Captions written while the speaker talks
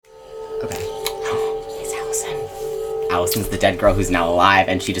Allison's the dead girl who's now alive,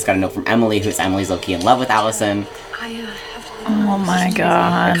 and she just got a note from Emily, who's Emily's low-key in love with Allison. Oh my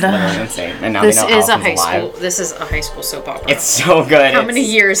god. It's literally insane. And now This they know is a Allison's high alive. school. This is a high school soap opera. It's so good. How many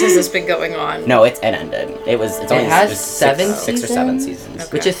years has this been going on? No, it ended. It has 7 six or 7 seasons.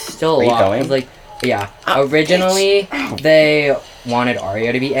 Okay. which is still Are a you lot. going? Like, yeah. Oh, Originally, they wanted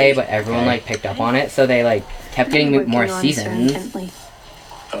Arya to be A, but everyone like picked up on it, so they like kept getting more seasons.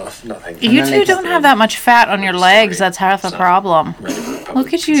 Nothing. You then two they don't have that much fat on your legs. That's half the problem.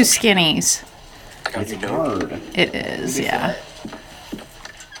 Look at you skinnies. It's hard. It is, yeah.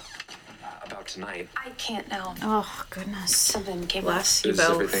 About tonight. I can't now. Oh goodness. Something came Bless you Is both.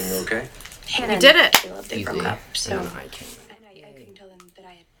 everything okay? Hannah You did it. They loved they broke Easy. up. So No, I can't. and I couldn't tell them that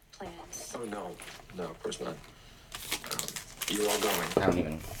I had plans. Oh no, no, of course not. You're all going. I don't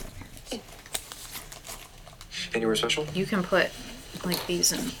even. Anywhere special? You can put like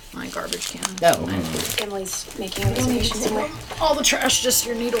these in my garbage can. No. Emily's making a reservation somewhere. All the trash, just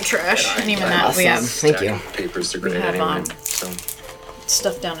your needle trash. And even that, we have Thank you. Papers are We great have, anyway. So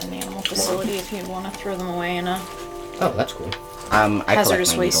stuff down in the animal facility if you want to throw them away in a Oh, that's cool. I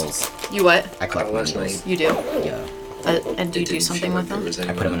hazardous collect my waste. needles. You what? I collect my last needles. night. You do? Yeah. And do you do something with them?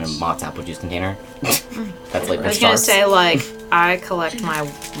 I put them in a Mott's apple juice container. That's like I the was gonna sharks. say, like, I collect my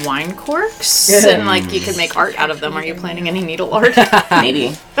wine corks, and like you could make art out of them. Are you planning any needle art? Maybe.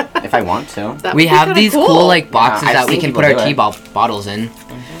 If I want to. That We would be have kinda these cool like boxes I've that we seen can people put our do tea it. bottles in.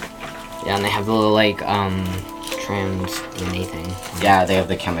 Yeah, and they have the little like trans thing. Yeah, they have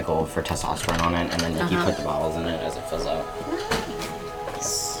the chemical for testosterone on it, and then you put the bottles in it as it fills out.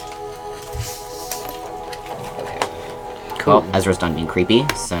 Cool. Well, Ezra's done being creepy,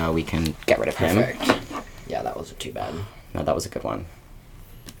 so we can get rid of him. Yeah, that wasn't too bad. No, that was a good one.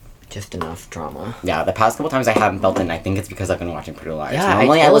 Just enough drama. Yeah, the past couple times I haven't built in, I think it's because I've been watching Pretty Liars. Yeah,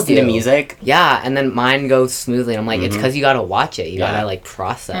 Normally I told listen to you. music. Yeah, and then mine goes smoothly. And I'm like, it's because you gotta watch it. You Yeah. gotta like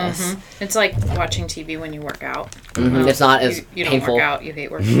process. It's like watching TV when you work out. It's not as You don't painful. work out. You hate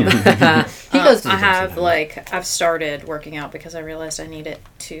working out. He goes to the I gym have sometimes. I've started working out because I realized I need it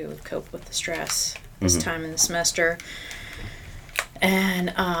to cope with the stress this time in the semester.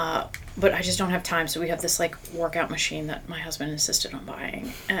 And but I just don't have time, so we have this like workout machine that my husband insisted on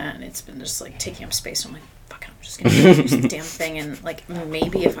buying, and it's been just like taking up space. I'm like, fuck it, I'm just gonna use this damn thing, and like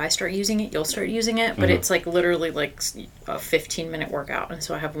maybe if I start using it, you'll start using it. But it's like literally like a 15-minute workout, and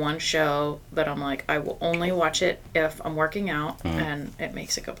so I have one show, but I'm like, I will only watch it if I'm working out, and it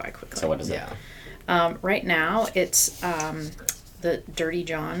makes it go by quickly. So what is it? Yeah. Right now, it's the Dirty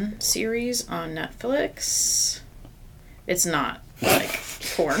John series on Netflix. It's not like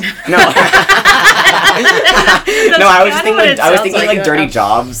porn. No. No, I was thinking like Dirty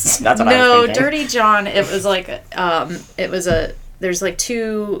Jobs. That's what I was No, thinking. Dirty John. It was like there's like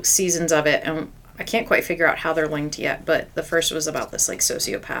 2 seasons of it, and I can't quite figure out how they're linked yet. But the first was about this like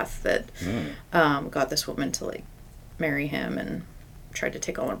sociopath that got this woman to like marry him and tried to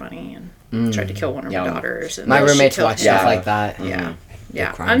take all her money and tried to kill one of her daughters. And My then she roommates killed watch him. stuff like that. Yeah.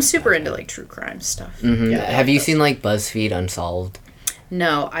 Yeah, crime I'm super stuff. into like true crime stuff. Yeah, Have you seen like BuzzFeed Unsolved?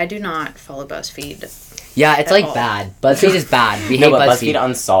 No, I do not follow BuzzFeed. Yeah, it's At like all. bad. BuzzFeed is bad. We hate No, but BuzzFeed. BuzzFeed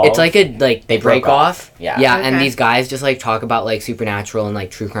Unsolved. It's like a like They break broke off. off. Yeah. Yeah, Okay. and these guys just like talk about like supernatural and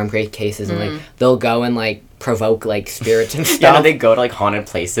like true crime cases, and like they'll go and like provoke like spirits and Yeah, stuff. no, they go to like haunted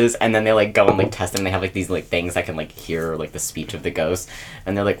places, and then they like go and like test them. And they have like these like things that can like hear like the speech of the ghost,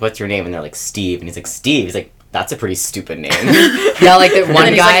 and they're like, "What's your name?" And they're like, "Steve," and he's like, "Steve." He's like, "That's a pretty stupid name." Yeah, like the one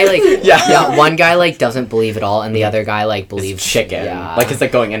he's guy like, like Yeah. one guy like doesn't believe it all, and the other guy like believes chicken. Yeah, Like it's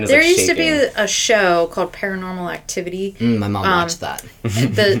like going in as There like used to shaking. be a show called Paranormal Activity. My mom watched that.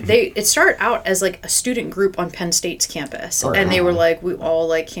 It started out as like a student group on Penn State's campus, and they were like, we all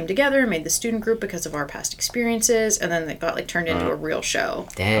like came together and made the student group because of our past experiences, and then it got like turned into a real show.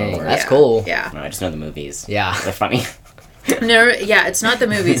 Dang, that's Yeah. cool. Yeah. No, I just know the movies. Yeah. They're funny. No, yeah, it's not the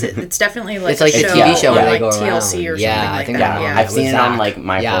movies. It's definitely like It's like a a show, TV show on, where they like go TLC or around. something Yeah, I like think that. Yeah, Yeah, I've seen it on Zach. like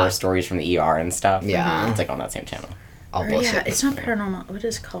My Yeah. Horror Stories from the ER and stuff. Yeah. It's like on that same channel. I'll Or, post yeah, it. it's not paranormal. What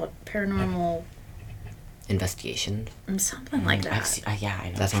is it called? Paranormal, Investigation. something like that. I've seen, yeah, I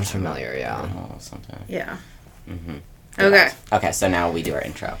know. That sounds familiar. Yeah. Oh, something. Yeah. Mm-hmm. Okay. Okay, so now we do our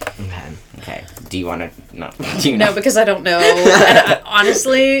intro. Okay. Okay. Do you want to? No. Do you No, know? because I don't know. And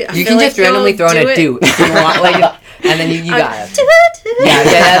honestly, I You feel can like just randomly you'll throw in a it. do if you want, like, and then you got it. Do it. Yeah,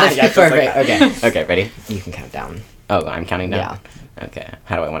 that's Yeah, just perfect. like that. Okay. Okay, ready? You can count down. Oh, I'm counting down? Yeah. Okay.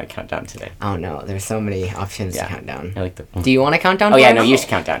 How do I want to count down today? Oh no, there's so many options Yeah. to count down. I like the... Do you want to count down? Oh, yeah, for no, us? you should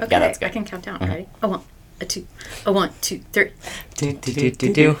count down. Okay, Yeah, that's good. I can count down. Ready? Oh, 1, a 2, a 1, 2, 3.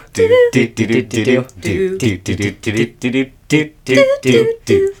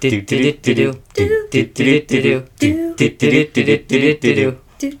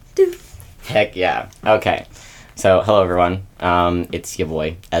 Heck yeah. Okay. So, hello everyone. It's your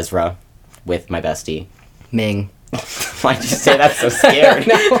boy, Ezra, with my bestie. Ming. Why'd you say that so scared?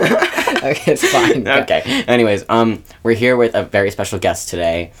 Okay, it's fine. Okay. Anyways, we're here with a very special guest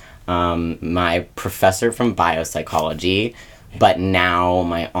today. My professor from biopsychology, but now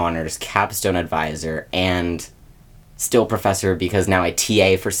my honors capstone advisor and still professor because now I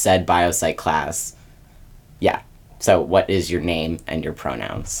TA for said biopsych class. Yeah. So what is your name and your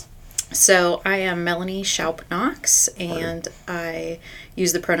pronouns? So I am Melanie Shoup-Knox, and I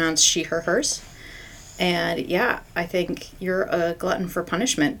use the pronouns she, her, hers. And yeah, I think you're a glutton for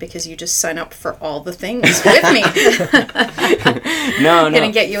punishment because you just sign up for all the things with me. No. I'm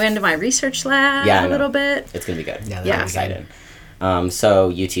gonna get you into my research lab a little bit. It's gonna be good. Yeah, I'm excited. So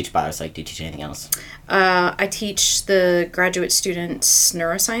you teach biopsych. Do you teach anything else? I teach the graduate students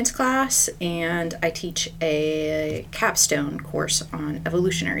neuroscience class, and I teach a capstone course on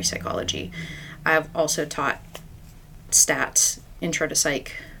evolutionary psychology. I've also taught stats, intro to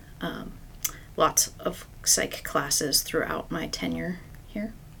psych, lots of psych classes throughout my tenure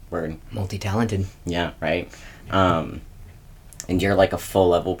here. Word. Multi-talented. Yeah, right. And you're like a full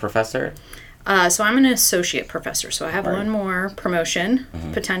level professor? So I'm an associate professor, so I have one more promotion,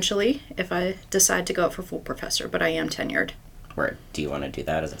 potentially, if I decide to go up for full professor, but I am tenured. Word. Do you want to do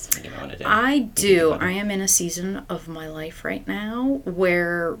that? Is that something you want to do? I do. I am in a season of my life right now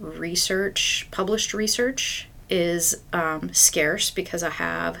where published research, is scarce because I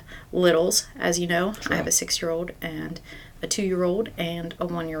have littles, as you know. True. I have a 6-year-old and a 2-year-old and a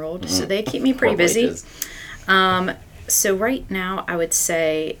 1-year-old, so they keep me pretty busy. So right now, I would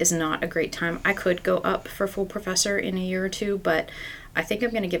say is not a great time. I could go up for full professor in a year or two, but I think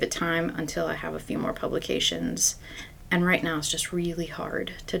I'm going to give it time until I have a few more publications. And right now, it's just really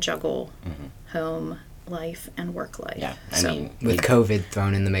hard to juggle home life and work life. Yeah, I mean, With COVID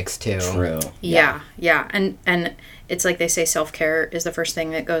thrown in the mix too. True. Yeah. And it's like they say self-care is the first thing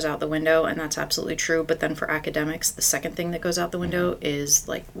that goes out the window, and that's absolutely true. But then for academics, the second thing that goes out the window is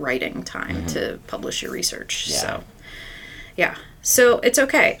like writing time to publish your research. Yeah. So, yeah. So it's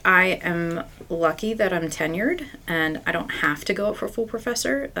okay. I am lucky that I'm tenured and I don't have to go up for full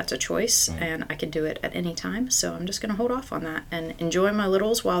professor. That's a choice, and I can do it at any time. So I'm just going to hold off on that and enjoy my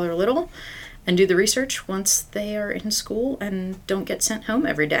littles while they're little, and do the research once they are in school and don't get sent home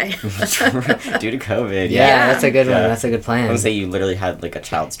every day. Due to COVID. Yeah, that's a good one. Yeah. That's a good plan. I would say you literally had like a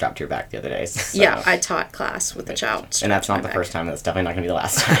child strapped to your back the other day. So. Yeah, I taught class with a child. And that's not strapped the to my first time. That's definitely not going to be the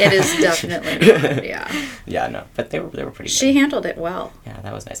last time. It is definitely not, yeah. Yeah, no. But they were pretty good. She handled it well. Yeah,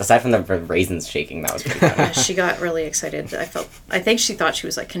 that was nice. Aside from the raisins shaking, that was pretty fun. She got really excited. I think she thought she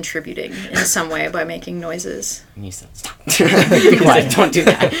was like contributing in some way by making noises. And you said, stop. Be quiet, don't do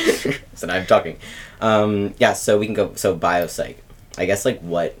that. So now I'm talking. Yeah, so we can go, so biopsych. I guess, like,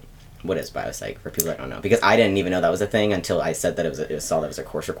 what is biopsych for people that don't know? Because I didn't even know that was a thing until I said that it was a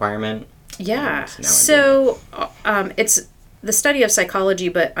course requirement. Yeah. So it's the study of psychology,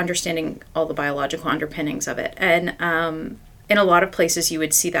 but understanding all the biological underpinnings of it. And in a lot of places, you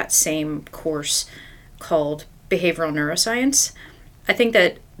would see that same course called behavioral neuroscience. I think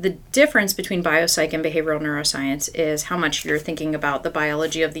that the difference between biopsych and behavioral neuroscience is how much you're thinking about the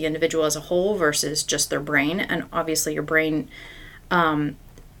biology of the individual as a whole versus just their brain. And obviously your brain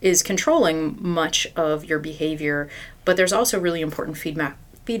is controlling much of your behavior, but there's also really important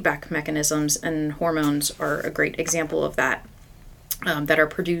feedback mechanisms, and hormones are a great example of that, that are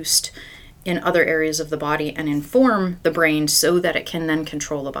produced in other areas of the body and inform the brain so that it can then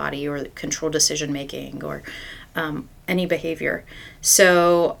control the body or control decision making or any behavior.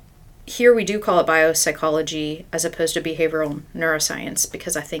 So here we do call it biopsychology as opposed to behavioral neuroscience,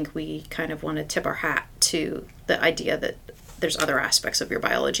 because I think we kind of want to tip our hat to the idea that there's other aspects of your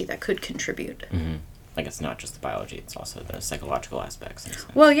biology that could contribute. Like, it's not just the biology, it's also the psychological aspects.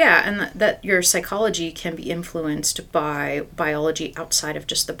 Well, yeah, and that your psychology can be influenced by biology outside of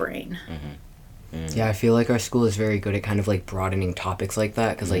just the brain. Yeah, I feel like our school is very good at kind of like broadening topics like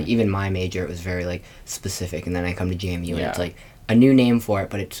that, because like even my major, it was very like specific, and then I come to JMU and it's like a new name for it,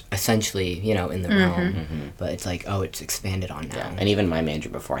 but it's essentially, you know, in the realm, but it's like, oh, it's expanded on now. Yeah, and even my major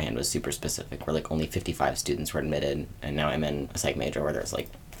beforehand was super specific, where like only 55 students were admitted, and now I'm in a psych major where there's like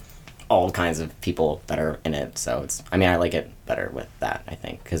all kinds of people that are in it, so it's, I mean, I like it better with that, I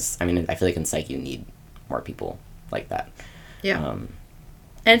think, because I mean, I feel like in psych you need more people like that. Yeah. And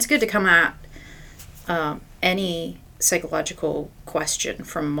it's good to come at any psychological question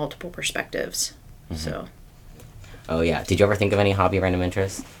from multiple perspectives. So, Oh yeah. Did you ever think of any hobby random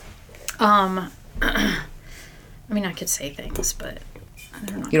interests? I mean, I could say things, but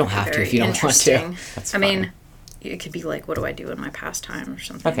they're not You don't gonna be have to very if you don't want to. interesting. That's I fine. mean, it could be like, what do I do in my pastime or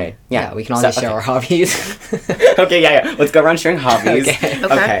something. Okay. Yeah, Yeah. we can all So- just share our hobbies. Okay, yeah. Let's go around sharing hobbies.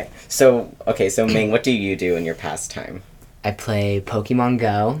 Okay. Okay. So Ming, what do you do in your pastime? I play Pokemon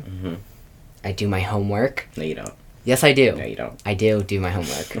Go. Mhm. I do my homework. No, you don't. Yes, I do. No, you don't. I do my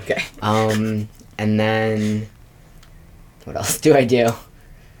homework. Okay. And then what else do I do?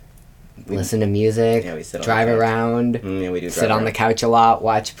 Listen to music. Yeah, we sit on drive the couch. around. Yeah, we do. Sit on the couch a lot.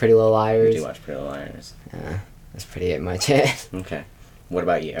 Watch Pretty Little We Liars. do watch Pretty Little Liars. That's pretty much it. Okay. What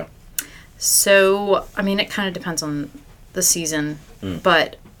about you? So, I mean, it kind of depends on the season,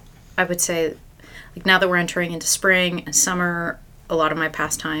 but I would say, like, now that we're entering into spring and summer, a lot of my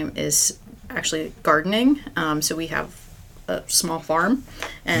pastime is actually gardening. So we have a small farm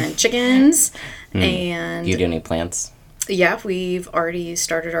and chickens, and Do you do any plants? yeah, we've already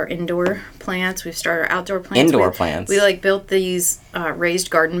started our indoor plants. We've started our outdoor plants. Indoor plants? We like built these raised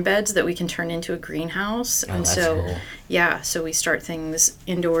garden beds that we can turn into a greenhouse. And that's so, cool. yeah, so we start things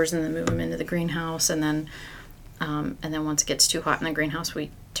indoors and then move them into the greenhouse. And then once it gets too hot in the greenhouse, we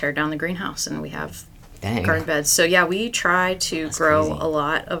tear down the greenhouse and we have Dang. garden beds. So yeah, we try to grow crazy. a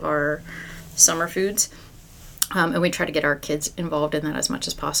lot of our summer foods. And we try to get our kids involved in that as much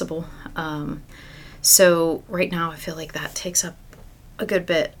as possible. So right now I feel like that takes up a good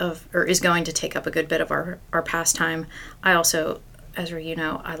bit of, or is going to take up a good bit of our pastime. I also, Ezra, you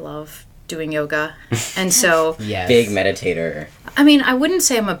know, I love doing yoga. And so, Yes. Big meditator. I mean, I wouldn't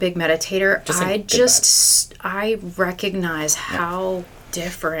say I'm a big meditator. Just like I good just, I recognize how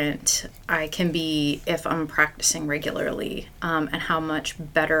different I can be if I'm practicing regularly, and how much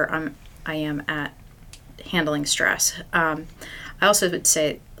better I am at handling stress. I also would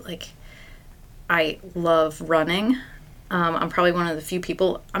say, like, I love running. I'm probably one of the few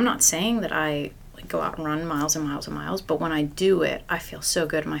people, I'm not saying that I like go out and run miles and miles and miles, but when I do it, I feel so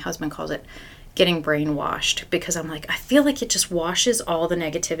good. My husband calls it getting brainwashed, because I'm like, I feel like it just washes all the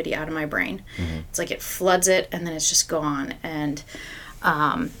negativity out of my brain. It's like it floods it and then it's just gone. And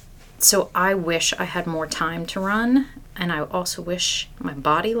so I wish I had more time to run, and I also wish my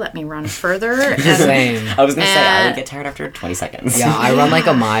body let me run further. And Same. I was gonna say I And- would get tired after 20 seconds. Yeah, I run like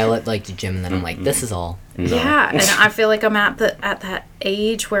a mile at like the gym, and then I'm like, this is all. yeah, and I feel like I'm at that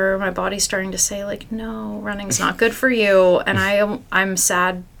age where my body's starting to say, like, no, running's not good for you, and I'm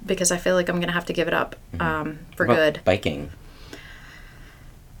sad because I feel like I'm gonna have to give it up for What about good. biking.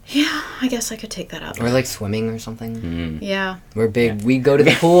 Yeah, I guess I could take that up. Or like swimming or something. Yeah. We're big. We go to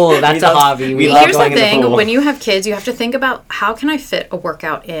the pool. That's a love- hobby. we We love love Here's the going in the thing, pool. when you have kids, you have to think about, how can I fit a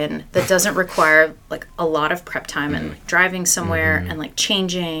workout in that doesn't require like a lot of prep time and like driving somewhere and like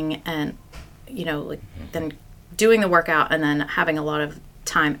changing and, you know, like then doing the workout and then having a lot of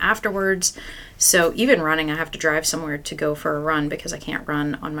time afterwards. So even running, I have to drive somewhere to go for a run because I can't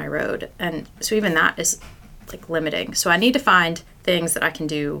run on my road. And so even that is like limiting. So I need to find things that I can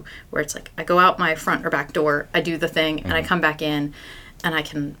do where it's like I go out my front or back door, I do the thing, and I come back in and I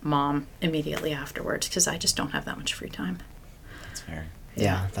can mom immediately afterwards, because I just don't have that much free time. That's fair.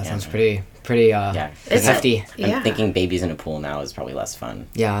 Yeah, that sounds man. pretty Yeah. It's hefty. I'm thinking babies in a pool now is probably less fun.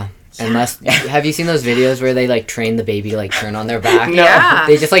 Yeah. Unless, have you seen those videos where they like train the baby to like turn on their back? No. Yeah.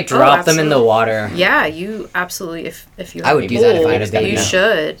 They just like drop them in the absolutely. water. Yeah, you absolutely, if you I have would a do that if I pool, had a baby. you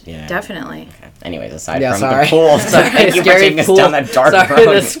should, Yeah. definitely. Okay. Anyways, aside Yeah, from sorry. the pool, Sorry, thank you for scary taking us pool. down that dark Sorry,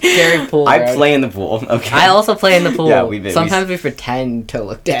 road. the scary pool I road. play in the pool. Okay. I also play in the pool. Yeah, we Sometimes we pretend to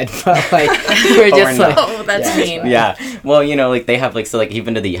look dead, but like we're Or just like, not. Oh, that's Yeah, mean. Yeah. Well, you know, like they have like, so like have you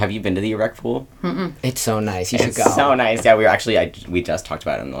been to the erect pool? it's so nice. You should It's go. so nice. Yeah, we were actually we just talked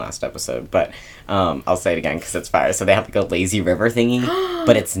about it in the last episode, but I'll say it again because it's fire. So they have like a lazy river thingy,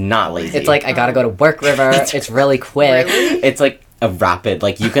 but it's not lazy. It's like I gotta go to work river. It's really quick. Really? it's like a rapid.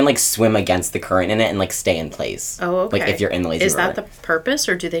 Like you can like swim against the current in it and like stay in place. Oh, okay. Like if you're in the lazy Is river. that the purpose,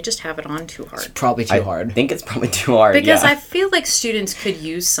 or do they just have it on too hard? Probably too I hard. think it's probably too hard. Because yeah. I feel like students could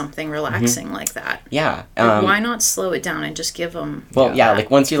use something relaxing like that. Yeah. Like, why not slow it down and just give them? Well, yeah, like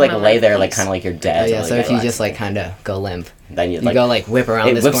once you like Kinda lay like there, like these. kind of like you're dead. Oh, yeah, like, so if you relax. just like kind of go limp, then you you like go like whip around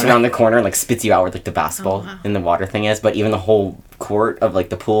it this whips corner. around the corner and like spits you out where like the basketball wow. in the water thing is. But even the whole court of like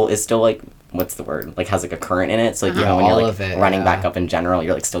the pool is still like, what's the word? Like has like a current in it. So like even when you're All like of it, running yeah. back up in general,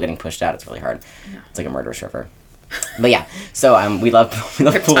 you're like still getting pushed out. It's really hard. It's like a murderous river. But yeah, so we love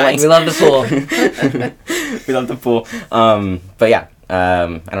pooling. We love the pool. We love the pool. But yeah, I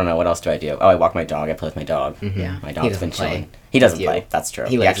don't know, what else do I do? Oh, I walk my dog. I play with my dog. Yeah. My He dog's doesn't been chilling. play He doesn't with you. play. That's true.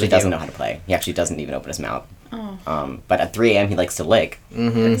 He He lives actually with doesn't you. know how to play. He actually doesn't even open his mouth. Oh. But at 3 a.m. he likes to lick.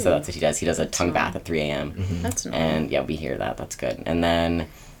 Mm-hmm. So that's what he does. He does a tongue bath at 3 a.m. Mm-hmm. That's normal. And yeah, we hear that. That's good. And then,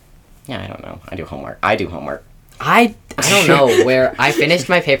 yeah, I don't know. I do homework. I don't know where I finished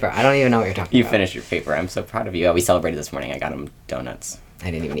my paper. I don't even know what you're talking You about. finished your paper. I'm so proud of you. We celebrated this morning. I got him donuts.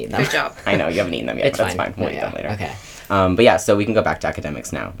 I didn't even eat them. Good job. I know you haven't eaten them yet. It's But that's fine. fine. We'll No, eat them later. Okay. But yeah, so we can go back to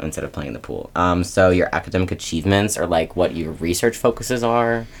academics now instead of playing in the pool. So your academic achievements or like what your research focuses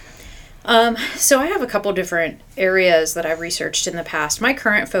are. So I have a couple different areas that I've researched in the past. My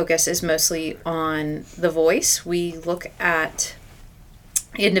current focus is mostly on the voice. We look at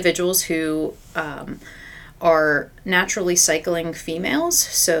individuals who are naturally cycling females,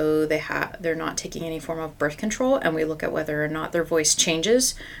 so they're not taking any form of birth control, and we look at whether or not their voice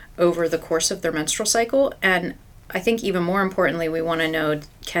changes over the course of their menstrual cycle. And I think even more importantly, we want to know,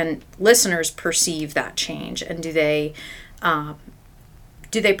 can listeners perceive that change, and do they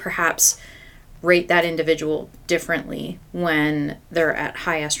perhaps rate that individual differently when they're at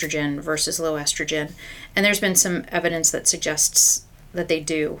high estrogen versus low estrogen? And there's been some evidence that suggests that they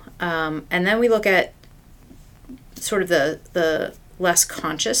do. And then we look at sort of the less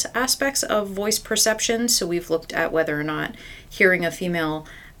conscious aspects of voice perception. So we've looked at whether or not hearing a female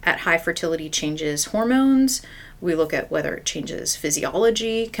at high fertility changes hormones. We look at whether it changes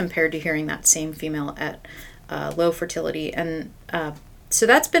physiology compared to hearing that same female at low fertility. And so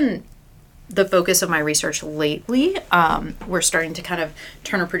that's been the focus of my research lately. We're starting to kind of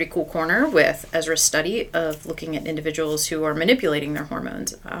turn a pretty cool corner with Ezrah's study of looking at individuals who are manipulating their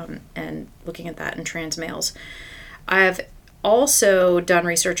hormones and looking at that in trans males. I've also done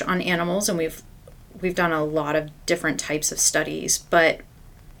research on animals, and we've done a lot of different types of studies, but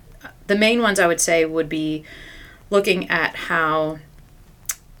the main ones I would say would be looking at how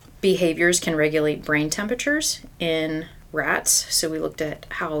behaviors can regulate brain temperatures in rats. So we looked at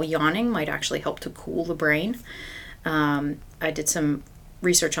how yawning might actually help to cool the brain. I did some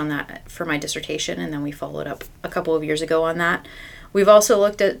research on that for my dissertation, and then we followed up a couple of years ago on that. We've also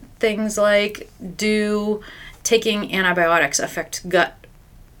looked at things like, do taking antibiotics affect gut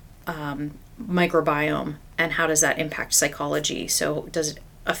microbiome, and how does that impact psychology? So does it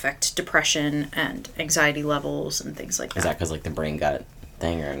affect depression and anxiety levels and things like that? Is that because like the brain gut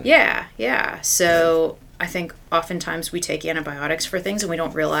thing? Or Yeah. So I think oftentimes we take antibiotics for things and we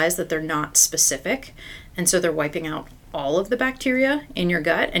don't realize that they're not specific. And so they're wiping out all of the bacteria in your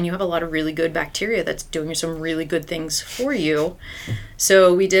gut, and you have a lot of really good bacteria that's doing some really good things for you.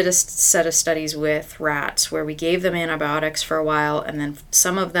 So we did a set of studies with rats where we gave them antibiotics for a while, and then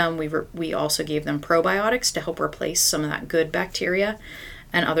some of them we also gave them probiotics to help replace some of that good bacteria,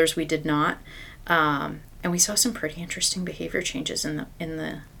 and others we did not. And we saw some pretty interesting behavior changes in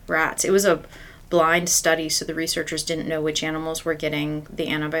the rats. It was a blind study, so the researchers didn't know which animals were getting the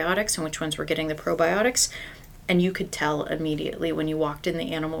antibiotics and which ones were getting the probiotics. And you could tell immediately when you walked in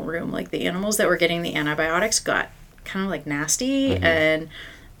the animal room, like the animals that were getting the antibiotics got kind of like nasty and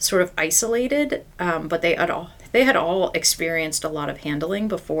sort of isolated. But they had all experienced a lot of handling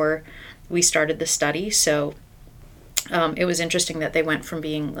before we started the study. So it was interesting that they went from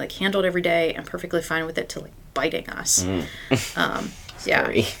being like handled every day and perfectly fine with it to like biting us.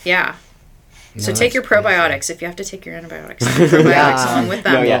 Yeah. So take your probiotics. If you have to take your antibiotics, take your probiotics along with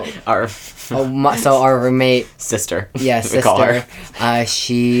them. No, yeah. So our roommate, Sister. yeah, we call her. sister,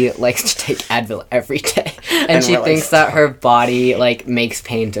 she likes to take Advil every day, and she we're like, thinks that her body like makes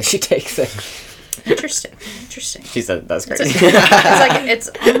pain till she takes it. Interesting. She said that's crazy. It's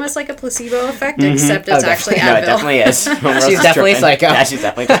almost like a placebo effect, except it's actually Advil. No, it definitely is. She's definitely psycho. Yeah, she's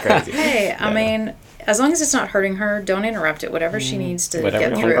definitely just crazy. Hey, I mean, as long as it's not hurting her, don't interrupt it. Whatever she needs to Whatever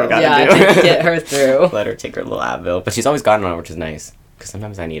get the through. homegirl got. Yeah, do. to get her through. Let her take her little Advil, but she's always gotten on, which is nice. Because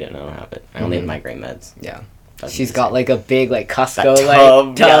sometimes I need it and I don't have it. I only have migraine meds. Yeah. Doesn't She's do got the like a big like Costco That like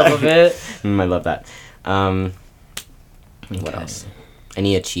tub, tub yeah. of it. same. I love that. What else?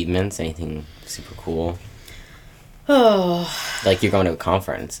 Any achievements? Anything super cool? Oh, Like you're going to a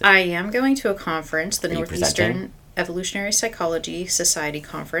conference. I am going to a conference, the Are you Northeastern presenting? Evolutionary Psychology Society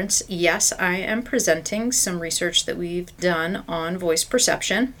Conference. Yes, I am presenting some research that we've done on voice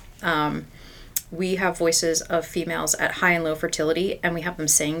perception. We have voices of females at high and low fertility, and we have them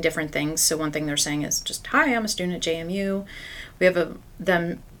saying different things. So one thing they're saying is just, "Hi, I'm a student at JMU." We have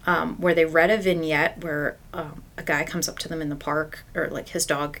them where they read a vignette where a guy comes up to them in the park, or like his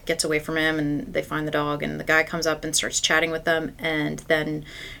dog gets away from him, and they find the dog, and the guy comes up and starts chatting with them, and then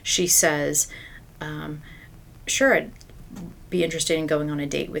she says, "Sure, I'd be interested in going on a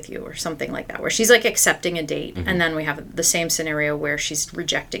date with you," or something like that, where she's like accepting a date. And then we have the same scenario where she's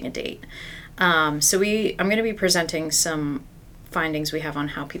rejecting a date. I'm going to be presenting some findings we have on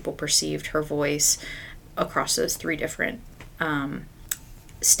how people perceived her voice. across those 3 different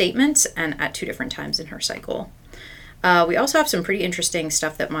statements and at 2 different times in her cycle. We also have some pretty interesting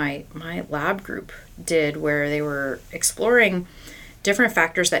stuff that my lab group did where they were exploring different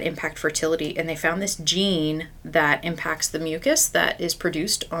factors that impact fertility, and they found this gene that impacts the mucus that is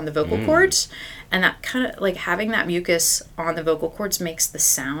produced on the vocal cords, and that kind of like having that mucus on the vocal cords makes the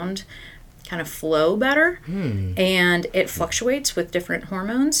sound kind of flow better, and it fluctuates with different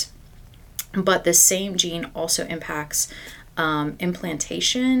hormones. But the same gene also impacts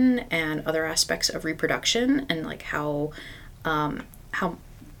implantation and other aspects of reproduction, and like how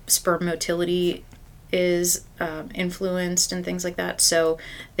sperm motility is influenced and things like that. So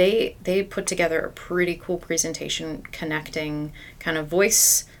they put together a pretty cool presentation connecting kind of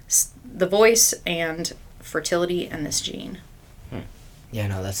the voice and fertility and this gene. Yeah,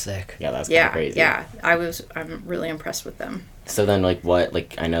 no, that's sick. Yeah, that's kind of crazy. Yeah, I'm really impressed with them. So then, like, what,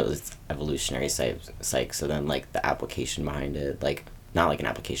 like, I know it's evolutionary psych, so then, like, the application behind it, like, not like an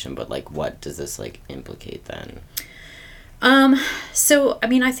application, but, like, what does this, like, implicate then? So, I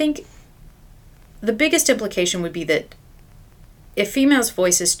mean, I think the biggest implication would be that if females'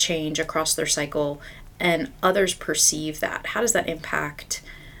 voices change across their cycle and others perceive that, how does that impact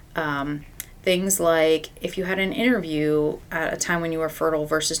things like if you had an interview at a time when you were fertile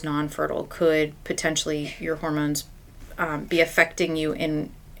versus non-fertile, could potentially your hormones be affecting you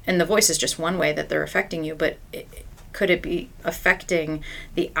and the voice is just one way that they're affecting you, but could it be affecting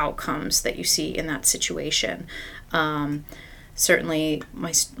the outcomes that you see in that situation? Certainly,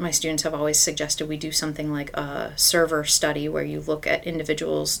 my students have always suggested we do something like a server study where you look at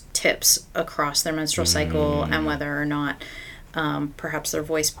individuals' tips across their menstrual cycle and whether or not perhaps their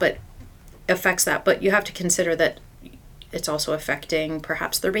voice affects that. But you have to consider that it's also affecting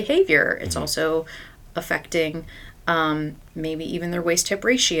perhaps their behavior. It's also affecting maybe even their waist-hip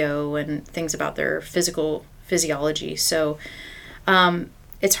ratio and things about their physiology. So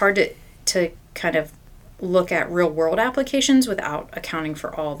it's hard to kind of look at real-world applications without accounting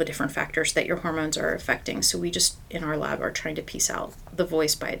for all the different factors that your hormones are affecting. So we just, in our lab, are trying to piece out the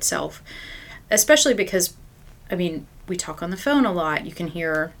voice by itself, especially because, I mean, we talk on the phone a lot. You can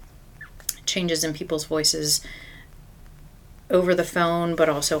hear changes in people's voices over the phone, but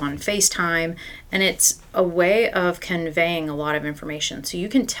also on FaceTime. And it's a way of conveying a lot of information. So you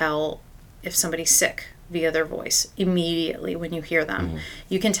can tell if somebody's sick via their voice immediately when you hear them.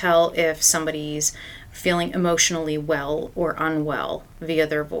 You can tell if somebody's feeling emotionally well or unwell via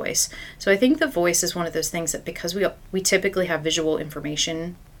their voice. So I think the voice is one of those things that because we typically have visual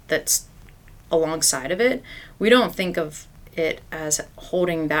information that's alongside of it, we don't think of it as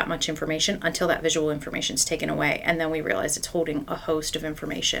holding that much information until that visual information is taken away, and then we realize it's holding a host of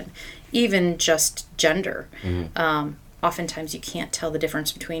information, even just gender. Oftentimes you can't tell the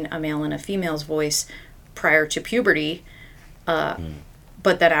difference between a male and a female's voice prior to puberty,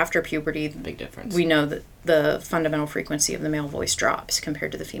 but that after puberty, Big difference. we know that the fundamental frequency of the male voice drops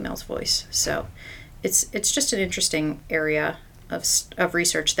compared to the female's voice. So it's just an interesting area of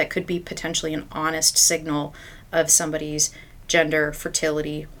research that could be potentially an honest signal of somebody's gender,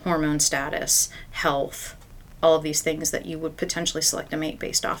 fertility, hormone status, health, all of these things that you would potentially select a mate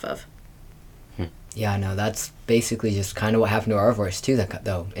based off of. Yeah, no, that's basically just kind of what happened to our voice too,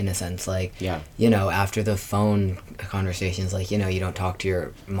 though, in a sense. Like, you know, after the phone conversations, like, you know, you don't talk to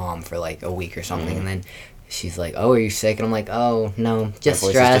your mom for like a week or something, and then she's like, "Oh, are you sick?" And I'm like, "Oh, no, just My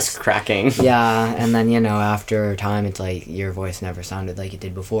voice stress." is just cracking. Yeah, and then, you know, after time, it's like your voice never sounded like it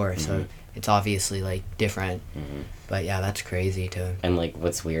did before, so it's obviously like different. But yeah, that's crazy too. And like,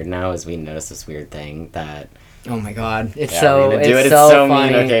 what's weird now is we noticed this weird thing that. Oh my god, it's We're so gonna do it's it. so It's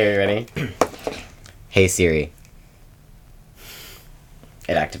funny. mean. Okay, are you ready? Hey Siri.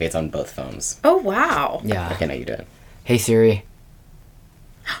 It activates on both phones. Oh, wow. Yeah. Okay, now you do it. Hey Siri.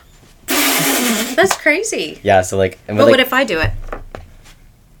 That's crazy. Yeah, so like... And But like, what if I do it?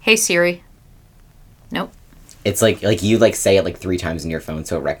 Hey, Siri. Nope. it's like you like say it like 3 times in your phone,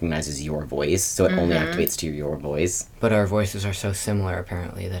 so it recognizes your voice, so it only activates to your voice. But our voices are so similar,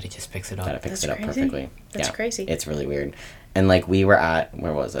 apparently, that it just picks it up. That it picks That's it up crazy. perfectly. That's crazy. It's really weird. And like we were at...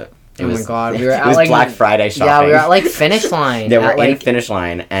 Where was it? It Oh my was, god, we were at it was like Black Friday shopping. Yeah, we were at like Finish Line. They were at, like, in Finish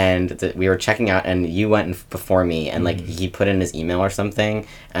Line, and we were checking out, and you went before me, and like he put in his email or something,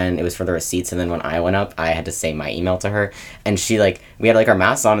 and it was for the receipts. And then when I went up, I had to say my email to her, and she like we had like our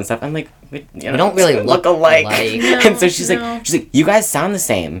masks on and stuff. I'm like, we don't really look alike. alike. And so she's like, you guys sound the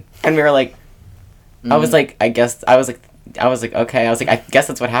same, and we were like, I was like, I was like, okay. I was like, I guess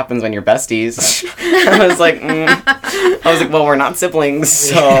that's what happens when you're besties. I was like, well, we're not siblings,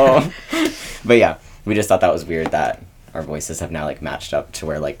 so. But yeah, we just thought that was weird that our voices have now like matched up to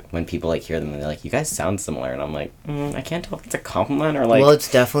where like when people like hear them and they're like, you guys sound similar, and I'm like, I can't tell if it's a compliment or like. Well,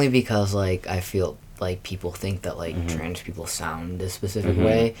 it's definitely because like I feel like people think that like trans people sound a specific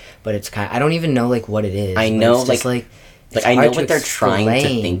way, but it's kind of, I don't even know like what it is. I but know it's just, like I know hard to what they're trying to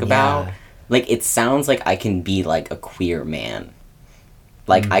explain, think about. yeah. Like it sounds like I can be like a queer man.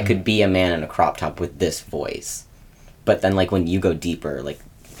 Like I could be a man in a crop top with this voice. But then like when you go deeper, like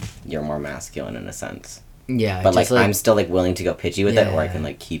you're more masculine in a sense. Yeah, But like, just, I'm still like willing to go pitchy with it, or I Yeah. can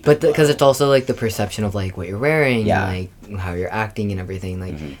like keep But it. because low. it's also like the perception of like what you're wearing, Yeah. and like how you're acting and everything,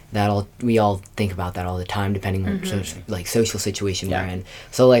 like that all we all think about that all the time, depending on like social situation Yeah. we're in.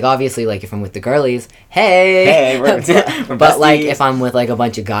 So like obviously like if I'm with the girlies, hey, Hey, we're but like besties. if I'm with like a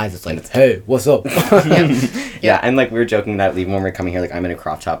bunch of guys, it's like hey, what's up? Yeah, and like we were joking that even when we're coming here, like I'm in a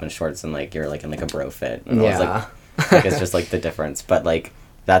crop top and shorts, and like you're like in like a bro fit. And I was like it's just like the difference. But like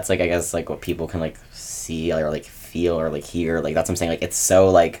that's like I guess like what people can like see or like feel or like hear. Like that's what I'm saying. Like it's so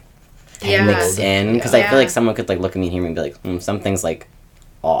like Yeah. mixed in because I Yeah. feel like someone could like look at me and hear me and be like, something's like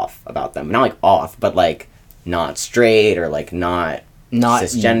off about them. Not like off, but like not straight or like not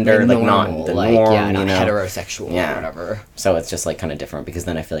cisgender, like not normal, the like, norm. yeah, not you know? heterosexual Yeah. or whatever. So it's just like kind of different because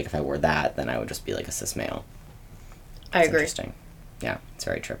then I feel like if I wore that, then I would just be like a cis male. I It's agree. Interesting. Yeah, it's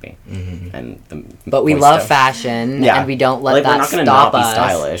very trippy. And the But we voice love stuff. fashion, Yeah. and we don't let Like, we're that not gonna stop not be us.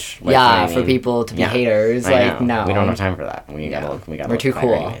 stylish. Like, you know yeah, what I for mean? people to be Yeah. haters, I like know. no, We don't have time for that. We gotta We're look too fire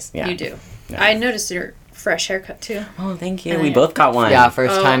cool. anyways. Yeah. You do. Yeah. I noticed your fresh haircut too. Oh, thank you. And We I- both got one. Yeah,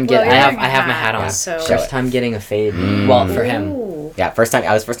 first Oh, time well, get. you're I have wearing a my hat on. hat, so- First time getting a fade. Well, for him. Ooh. Yeah, first time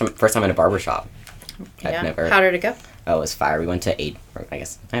in a barber shop. I've Yeah. never. How did it go? Oh, it was fire. We went to we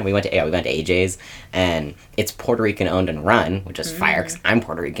went to AJ's, and it's Puerto Rican owned and run, which is fire because I'm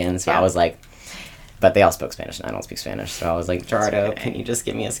Puerto Rican. So I Yeah. was like, but they all spoke Spanish, and I don't speak Spanish. So I was like, Gerardo, okay. can you just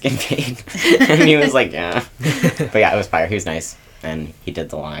give me a skin fade? And he was like, yeah. But yeah, it was fire. He was nice, and he did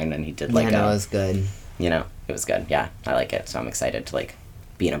the line, and he did like, Yeah, no, it was good. you know, it was good. Yeah, I like it. So I'm excited to like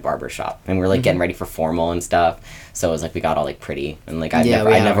be in a barber shop, and we were like getting ready for formal and stuff. So it was like we got all like pretty, and like I'd Yeah,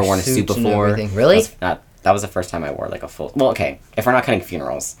 we had never our worn a suit suits and before. everything. Really? That was the first time I wore like a full. Well, okay, if we're not cutting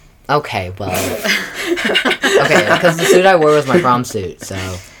funerals. Okay, well, okay, because the suit I wore was my prom suit, so.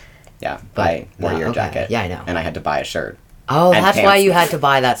 Yeah, But- I wore yeah, your okay. jacket. Yeah, I know. And I had to buy a shirt. Oh, And that's why pants. you had to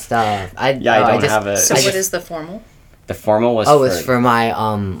buy that stuff. I don't have it. So I what just- is the formal? The formal was. Oh, it's for my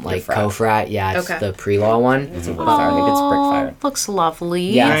like frat. co-frat. Yeah, it's Okay. the pre-law one. It's a wood fire. Maybe it's brick fire. Looks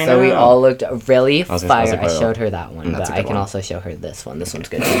lovely. Yeah, I so we know. all looked really was fire. gonna I say, showed her that one, that's but a I good can one. also show her this one. This one's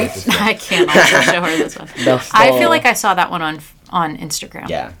good. too. This is good. I can't also show her this one. The I full- feel like I saw that one on Instagram.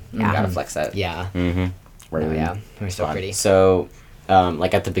 Yeah. Yeah. You gotta flex that. Yeah. Where Oh, yeah. They're so fun. pretty. So,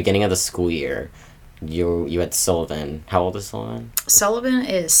 like at the beginning of the school year, you had Sullivan. How old is Sullivan? Sullivan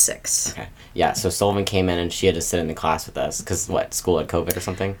is 6. Okay. Yeah. So Sullivan came in and she had to sit in the class with us because what school had COVID or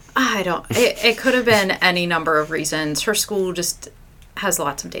something. I don't. It could have been any number of reasons. Her school just has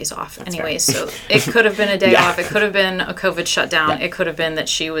lots of days off anyway, so it could have been a day Yeah. off. It could have been a COVID shutdown. Yeah. It could have been that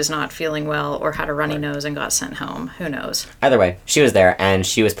she was not feeling well or had a runny nose and got sent home. Who knows? Either way, she was there and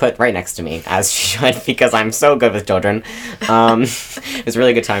she was put right next to me as she should because I'm so good with children. It was a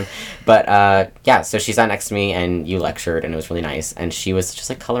really good time. But yeah, so she sat next to me and you lectured and it was really nice. And she was just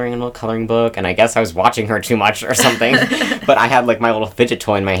like coloring in a little coloring book. And I guess I was watching her too much or something. But I had like my little fidget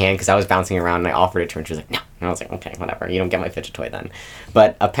toy in my hand because I was bouncing around and I offered it to her and she was like, no. And I was like, okay, whatever. You don't get my fidget toy then.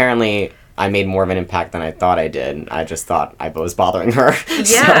 But apparently I made more of an impact than I thought I did. I just thought I was bothering her.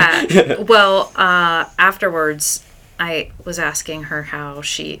 Yeah. Well, afterwards, I was asking her how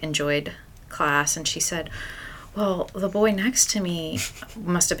she enjoyed class, and she said, well, the boy next to me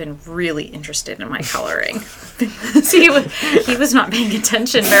must have been really interested in my coloring. Because he was not paying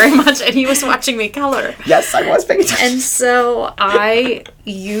attention very much, and he was watching me color. Yes, I was paying attention. And so I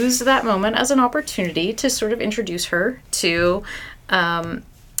used that moment as an opportunity to sort of introduce her to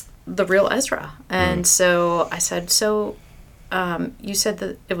the real Ezra. And so I said, so you said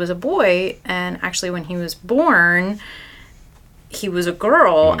that it was a boy, and actually when he was born, he was a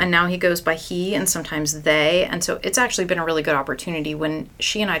girl, and now he goes by he and sometimes they. And so it's actually been a really good opportunity. When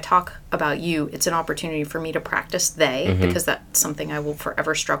she and I talk about you, it's an opportunity for me to practice they, because that's something I will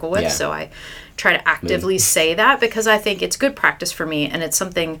forever struggle with. Yeah. So I try to actively say that because I think it's good practice for me. And it's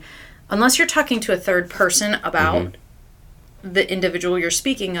something, unless you're talking to a third person about the individual you're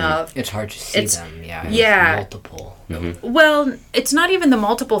speaking of, It's hard to see It's- them. Yeah. yeah. Multiple. well, it's not even the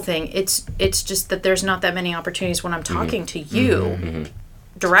multiple thing. It's just that there's not that many opportunities when I'm talking to you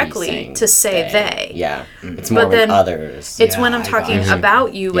directly Saying to say they. Yeah. It's But more with then others. It's Yeah, when I'm I talking got you.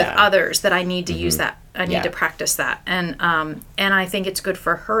 about you with Yeah. others that I need to use that. I need Yeah. to practice that. And I think it's good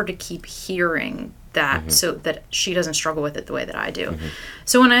for her to keep hearing that so that she doesn't struggle with it the way that I do.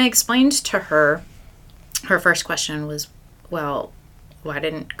 So when I explained to her, her first question was, well, why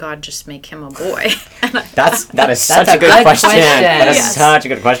didn't God just make him a boy? That is such a good question. That is such a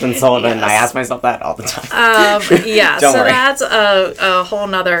good question, Sullivan. Yes. I ask myself that all the time. Yeah, Don't so worry. that's a whole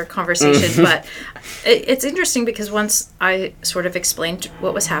nother conversation. But it's interesting because once I sort of explained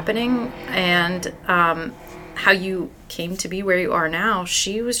what was happening and how you came to be where you are now,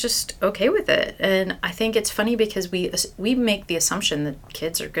 she was just okay with it. And I think it's funny because we make the assumption that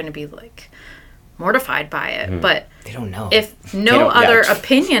kids are going to be like mortified by it, but They don't know. if no other yeah.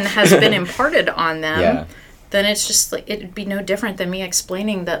 opinion has been imparted on them, Yeah. then it's just like it'd be no different than me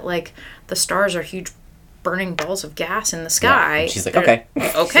explaining that like the stars are huge burning balls of gas in the sky. And she's like, They're- okay.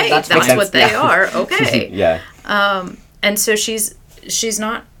 okay, That's that's fine. what they Yeah. are. Okay. Yeah. And so she's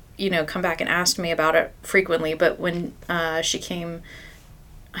not, come back and asked me about it frequently, but when she came,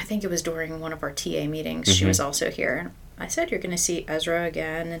 I think it was during one of our TA meetings, she was also here. And I said, you're going to see Ezra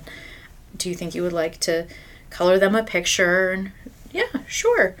again. And do you think you would like to color them a picture? And yeah,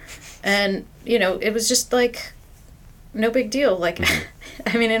 sure. And, it was just like, no big deal. Like,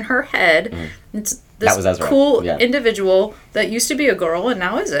 I mean, in her head, it's this That was Ezra. cool Yeah. individual that used to be a girl and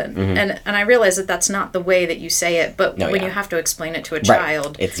now isn't. And I realize that that's not the way that you say it, but No, when yeah. you have to explain it to a Right.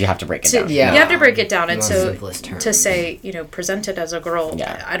 child, You have to break it to, down. Yeah. you have to break it down. And The so simplest term. to say, present it as a girl,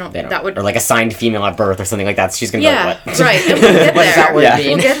 Yeah. I don't, They don't. that would, Or like assigned female at birth or something like that. She's going to yeah, be like, what? right. And we'll get What does that there. word Yeah. mean?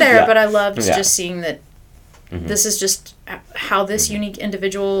 We'll get there, Yeah. but I loved Yeah. just seeing that this is just how this unique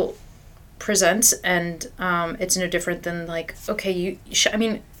individual presents, and it's no different than like, okay, I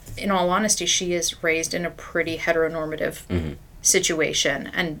mean, in all honesty, she is raised in a pretty heteronormative situation,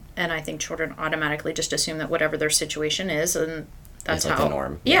 and I think children automatically just assume that whatever their situation is, and that's It's like how the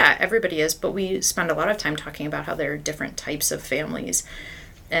norm. Yeah, everybody is, but we spend a lot of time talking about how there are different types of families,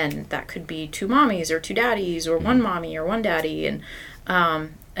 and that could be two mommies or two daddies or one mommy or one daddy, and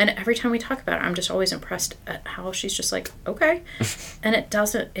every time we talk about it, I'm just always impressed at how she's just like, okay. And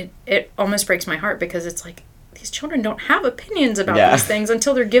it almost breaks my heart because it's like, these children don't have opinions about Yeah. these things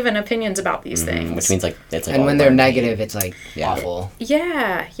until they're given opinions about these things. Which means like, it's like And all when they're learned. negative, it's like Yeah. awful.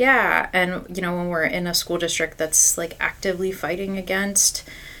 Yeah. And, when we're in a school district that's like actively fighting against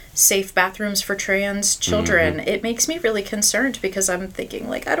safe bathrooms for trans children, it makes me really concerned because I'm thinking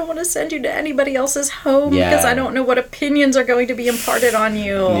like, I don't want to send you to anybody else's home Yeah. because I don't know what opinions are going to be imparted on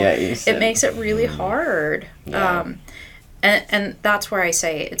you. Yeah, you It said- makes it really hard. Yeah. And that's where I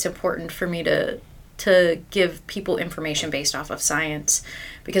say it's important for me to give people information based off of science,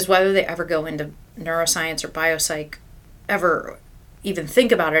 because whether they ever go into neuroscience or biopsych, ever even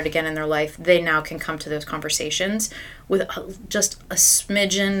think about it again in their life, they now can come to those conversations with just a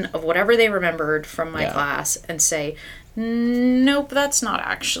smidgen of whatever they remembered from my Yeah. class and say, nope, that's not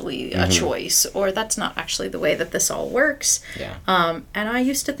actually a choice, or that's not actually the way that this all works. Yeah. And I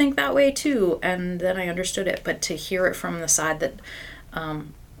used to think that way too, and then I understood it. But to hear it from the side that,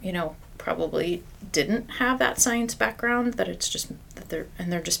 probably didn't have that science background, that it's just that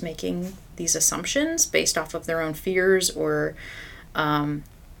they're just making these assumptions based off of their own fears or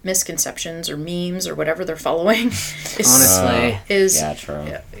misconceptions or memes or whatever they're following. Honestly. is Yeah,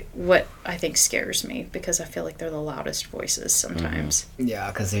 true. what I think scares me, because I feel like they're the loudest voices sometimes. Yeah,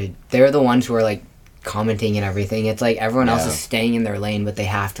 because they're the ones who are like commenting and everything. It's like everyone else Yeah. is staying in their lane, but they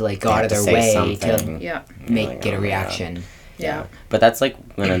have to like go They out have of to their say way something. to Yeah. get a reaction. Yeah. But that's like,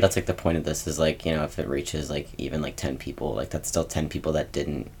 that's like the point of this is like, if it reaches like even like 10 people, like that's still 10 people that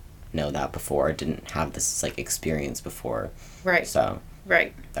didn't know that before, didn't have this like experience before. Right. So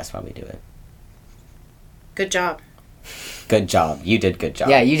Right. that's why we do it. Good job. Good job. You did good job.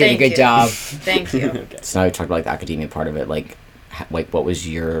 Yeah, you did Thank a good you. job. Thank you. So now we talked about like the academia part of it, like what was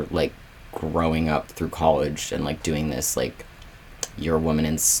your like growing up through college and like doing this, like you're a woman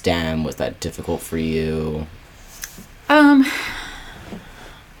in STEM, was that difficult for you?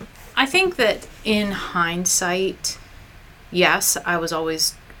 I think that in hindsight, yes, I was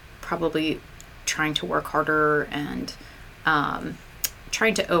always probably trying to work harder and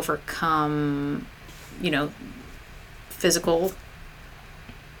trying to overcome, physical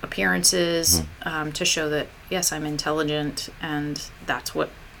appearances to show that, yes, I'm intelligent and that's what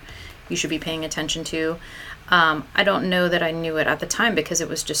you should be paying attention to. I don't know that I knew it at the time because it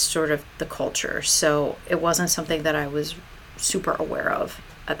was just sort of the culture. So it wasn't something that I was super aware of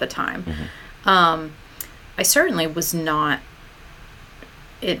at the time. I certainly was not,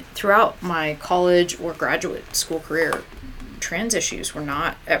 throughout my college or graduate school career, trans issues were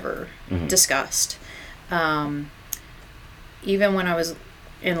not ever discussed. Even when I was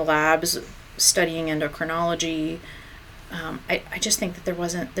in labs studying endocrinology, I just think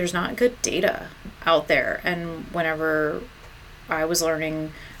that there's not good data out there. And whenever I was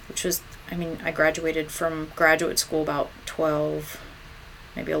learning, which was, I graduated from graduate school about 12,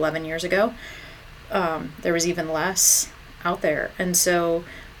 maybe 11 years ago, there was even less out there. And so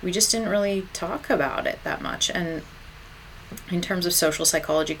we just didn't really talk about it that much. And in terms of social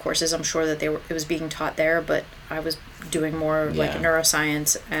psychology courses, I'm sure that it was being taught there, but I was doing more like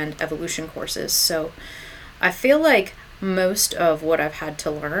neuroscience and evolution courses. So I feel like most of what I've had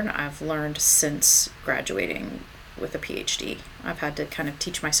to learn, I've learned since graduating with a PhD. I've had to kind of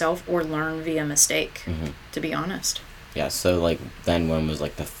teach myself or learn via mistake, to be honest. Yeah, so, like, then when was,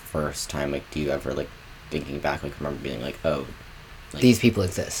 like, the first time, like, do you ever, like, thinking back, like, remember being like, oh, like, these people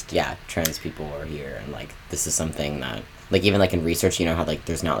exist. Yeah, trans people are here, and, like, this is something that, like, even, like, in research, you know how, like,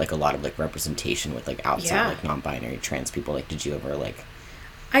 there's not, like, a lot of, like, representation with, like, outside, like, non-binary trans people. Like, did you ever, like...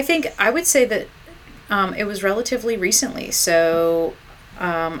 I would say that it was relatively recently. So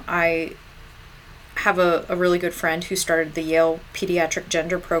I have a really good friend who started the Yale Pediatric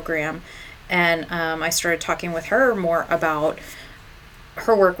Gender Program, and I started talking with her more about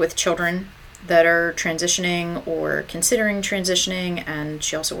her work with children that are transitioning or considering transitioning, and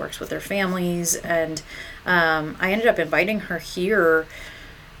she also works with their families. And I ended up inviting her here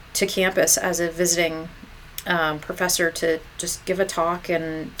to campus as a visiting professor to just give a talk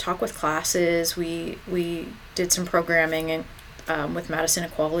and talk with classes. We did some programming with Madison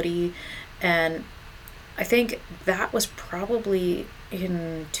Equality, and I think that was probably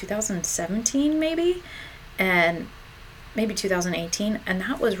in 2017 maybe, and maybe 2018, and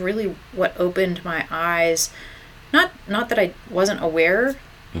that was really what opened my eyes. Not that I wasn't aware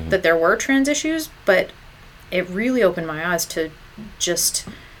that there were trans issues, but it really opened my eyes to just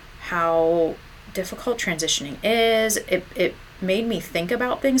how difficult transitioning is. It made me think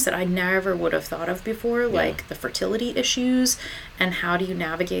about things that I never would have thought of before, like the fertility issues, and how do you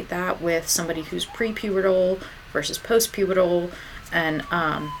navigate that with somebody who's prepubertal versus postpubertal, and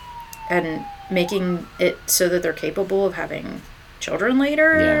making it so that they're capable of having children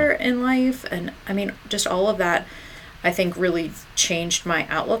later in life. And just all of that, I think, really changed my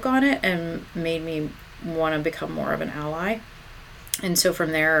outlook on it and made me want to become more of an ally. And so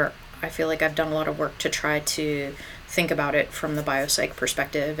from there, I feel like I've done a lot of work to try to think about it from the biopsych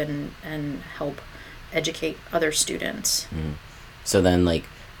perspective and help educate other students. So then, like,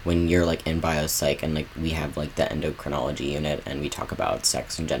 when you're, like, in biopsych and, like, we have, like, the endocrinology unit and we talk about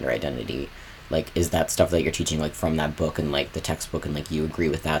sex and gender identity, like, is that stuff that you're teaching, like, from that book and, like, the textbook, and, like, you agree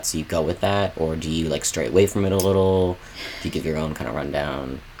with that, so you go with that? Or do you, like, stray away from it a little? Do you give your own kind of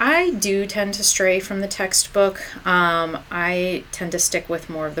rundown? I do tend to stray from the textbook. I tend to stick with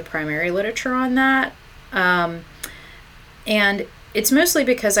more of the primary literature on that. And it's mostly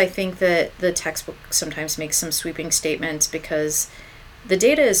because I think that the textbook sometimes makes some sweeping statements, because the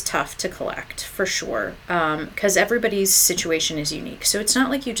data is tough to collect, for sure, because everybody's situation is unique. So it's not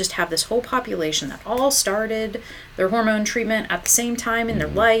like you just have this whole population that all started their hormone treatment at the same time in their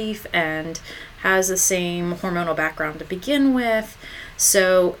life and has the same hormonal background to begin with.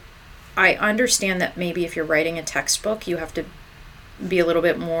 So I understand that maybe if you're writing a textbook, you have to be a little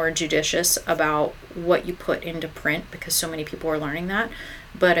bit more judicious about what you put into print, because so many people are learning that.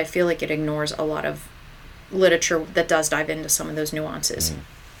 But I feel like it ignores a lot of literature that does dive into some of those nuances.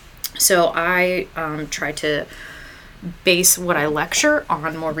 So I try to base what I lecture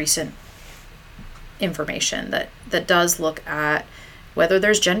on more recent information that does look at whether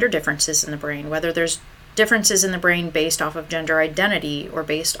there's gender differences in the brain, whether there's differences in the brain based off of gender identity or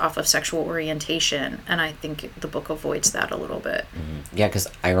based off of sexual orientation. And I think the book avoids that a little bit. Yeah, because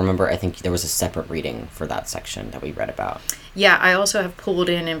I remember, I think there was a separate reading for that section that we read about. Yeah, I also have pulled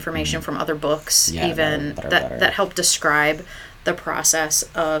in information from other books, that help describe the process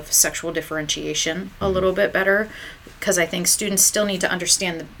of sexual differentiation a little bit better, because I think students still need to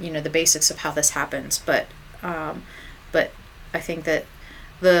understand the basics of how this happens. But I think that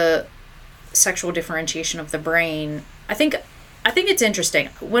the sexual differentiation of the brain, I think it's interesting.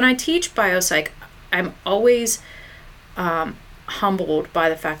 When I teach biopsych, I'm always humbled by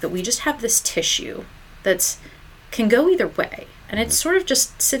the fact that we just have this tissue that's can go either way, and it's sort of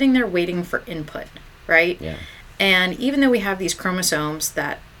just sitting there waiting for input, right? Yeah. And even though we have these chromosomes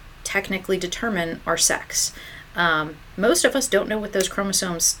that technically determine our sex, most of us don't know what those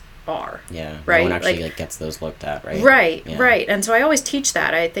chromosomes are. Yeah. Right. No one actually gets those looked at, right? Right. Yeah. Right. And so I always teach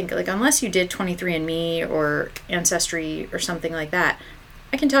that. I think unless you did 23andMe or Ancestry or something like that,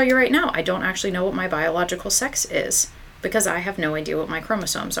 I can tell you right now, I don't actually know what my biological sex is, because I have no idea what my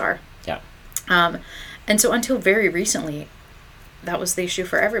chromosomes are. Yeah. And so until very recently, that was the issue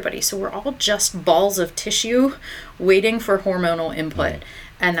for everybody. So we're all just balls of tissue waiting for hormonal input,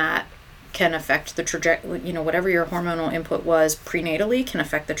 and that can affect the trajectory, whatever your hormonal input was prenatally can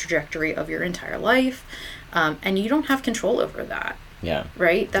affect the trajectory of your entire life. And you don't have control over that. Yeah.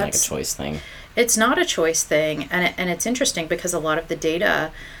 Right? That's like a choice thing. It's not a choice thing. And it's interesting because a lot of the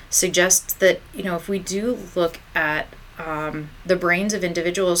data suggests that, if we do look at the brains of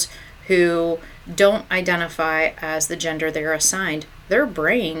individuals who don't identify as the gender they're assigned, their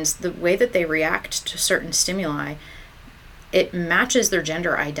brains, the way that they react to certain stimuli, it matches their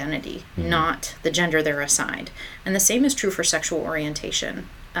gender identity, not the gender they're assigned. And the same is true for sexual orientation,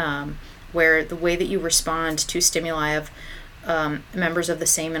 where the way that you respond to stimuli of members of the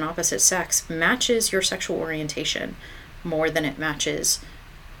same and opposite sex matches your sexual orientation more than it matches,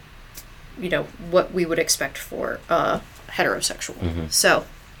 what we would expect for heterosexual. So,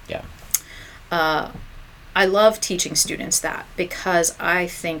 yeah. I love teaching students that because I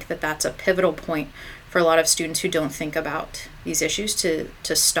think that that's a pivotal point for a lot of students who don't think about these issues to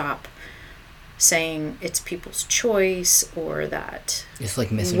stop saying it's people's choice, or that it's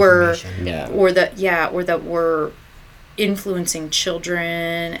like misinformation. or that we're influencing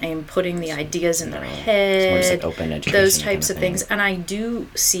children and putting the ideas in their head. It's more just like open education, those types of things. And I do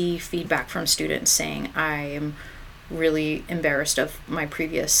see feedback from students saying, I am really embarrassed of my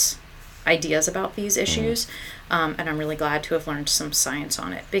previous ideas about these issues, and I'm really glad to have learned some science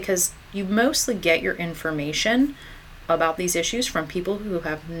on it, because you mostly get your information about these issues from people who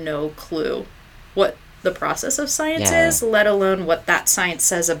have no clue what the process of science is, let alone what that science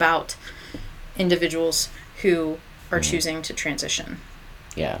says about individuals who are choosing to transition.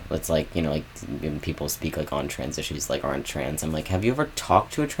 Yeah, it's like, when people speak like on trans issues, like aren't trans, I'm like, have you ever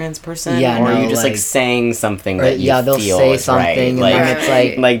talked to a trans person? Yeah, or no, are you just like saying something that you they'll feel say is something, right? and Like, then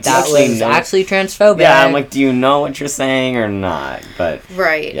it's like that was actually transphobic. Yeah, I'm like, do you know what you're saying or not? But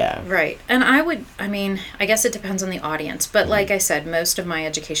right, yeah, right. And I guess it depends on the audience, but like I said, most of my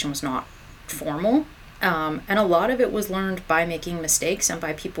education was not formal, and a lot of it was learned by making mistakes and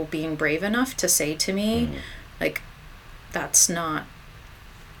by people being brave enough to say to me, like, that's not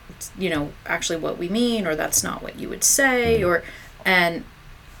actually what we mean, or that's not what you would say, and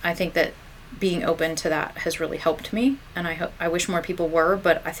I think that being open to that has really helped me, and I wish more people were,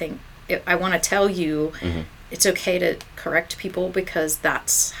 but I think I want to tell you it's okay to correct people, because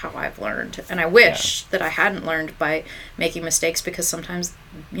that's how I've learned, and I wish that I hadn't learned by making mistakes, because sometimes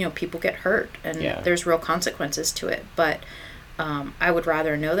people get hurt and there's real consequences to it, but I would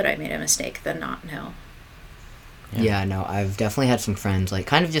rather know that I made a mistake than not know. Yeah, no, I've definitely had some friends, like,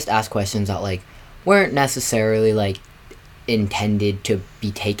 kind of just ask questions that, like, weren't necessarily, like, intended to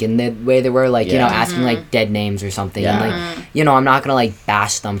be taken the way they were, like, asking, like, dead names or something, and, like, I'm not gonna, like,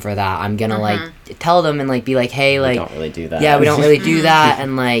 bash them for that. I'm gonna, like, tell them and, like, be like, hey, like... we don't really do that. Yeah, we don't really do that,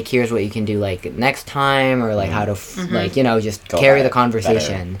 and, like, here's what you can do, like, next time, or, like, how to, like, just carry the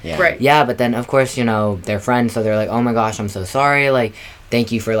conversation. Yeah. Right. Yeah, but then, of course, they're friends, so they're like, oh my gosh, I'm so sorry, like...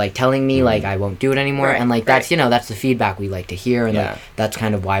 Thank you for, like, telling me, like, I won't do it anymore. Right, and, like, that's, that's the feedback we like to hear. And, Yeah. like, that's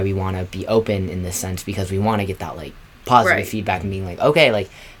kind of why we want to be open in this sense, because we want to get that, like, positive feedback and being like, okay, like,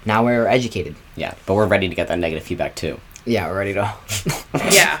 now we're educated. Yeah, but we're ready to get that negative feedback, too. Yeah, we're ready to...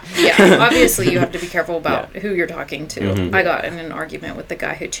 Yeah. Obviously, you have to be careful about who you're talking to. I got in an argument with the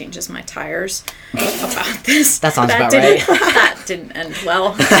guy who changes my tires about this. That sounds about right. That didn't end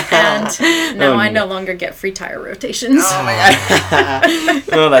well. And now I no longer get free tire rotations. Oh my god.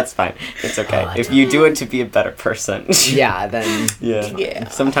 No, that's fine. It's okay. If you do it to be a better person. Yeah, then... Yeah.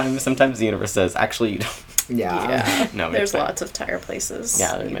 Sometimes the universe says, actually, you don't. Yeah. No, there's lots of tire places.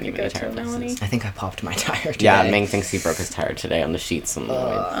 Yeah, there's many tire places. I think I popped my tire today. Yeah, Ming thinks he broke his tire today on the sheets. And it's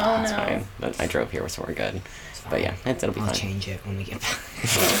no. fine. But I drove here, so we're good. But yeah, it'll be fine. I'll change it when we get back.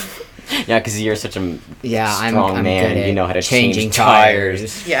 Yeah, because you're such a I'm strong man. good at you know how to changing change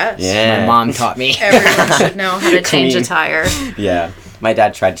tires. Yes. Yeah. My mom taught me. Everyone should know how to change a Clean. tire. Yeah. My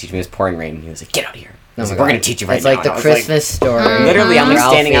dad tried to teach me. It was pouring rain. And he was like, get out of here. I was like, we're going to teach you right it's now. like the And I was Christmas story. Literally, I'm like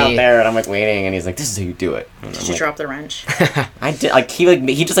standing out Ralphie. there and I'm like waiting, and he's like, "This is how you do it." And Did I'm you like, drop the wrench? I did. Like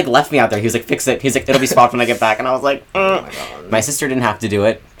he just like left me out there. He was like, "Fix it." He's like, "It'll be swapped when I get back." And I was like, Oh my God. My sister didn't have to do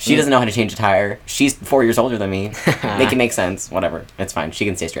it. She doesn't know how to change a tire. She's 4 years older than me. Make it make sense. Whatever. It's fine. She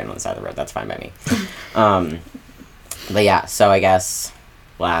can stay straight on the side of the road. That's fine by me. But yeah. So I guess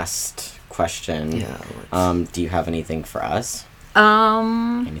last question. Yeah. Do you have anything for us?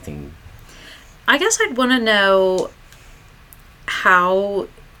 Anything? I guess I'd want to know how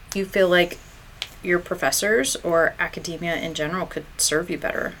you feel like your professors or academia in general could serve you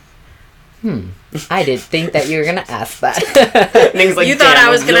better. I did think that you were gonna ask that. Nick's like, You thought "Damn, I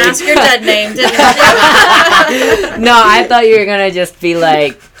was gonna really-" ask your dead name, didn't you? No, I thought you were gonna just be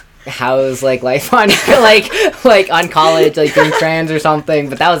like, how's like life on like on college, like doing trans or something.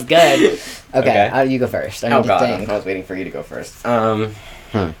 But that was good. Okay. You go first. I need Oh to god, think. I was waiting for you to go first.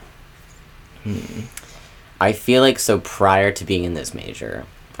 I feel like so prior to being in this major,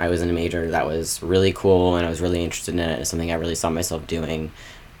 I was in a major that was really cool and I was really interested in it. It's something I really saw myself doing.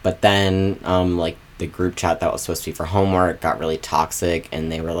 But then, like, the group chat that was supposed to be for homework got really toxic,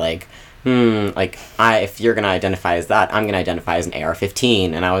 and they were like, if you're going to identify as that, I'm going to identify as an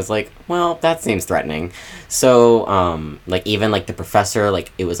AR-15. And I was like, well, that seems threatening. So, like, even, like, the professor,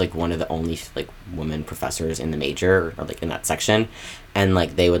 like, it was, like, one of the only, like, women professors in the major, or, like, in that section. And,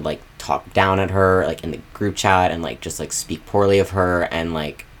 like, they would, like, talk down at her, like, in the group chat and, like, just, like, speak poorly of her. And,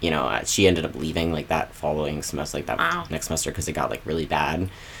 like, you know, she ended up leaving, like, that following semester, like, that next semester because it got, like, really bad.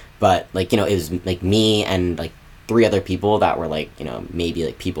 But, like, you know, it was, like, me and, like, 3 other people that were, like, you know, maybe,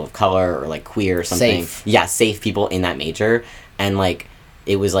 like, people of color or, like, queer or something. Safe. Yeah, safe people in that major. And, like,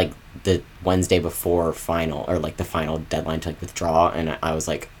 it was, like, the Wednesday before final, or, like, the final deadline to, like, withdraw. And I was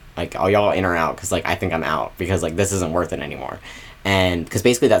like, are y'all in or out? Because, like, I think I'm out. Because, like, this isn't worth it anymore. And, because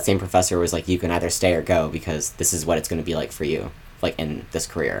basically that same professor was like, you can either stay or go, because this is what it's going to be like for you, like, in this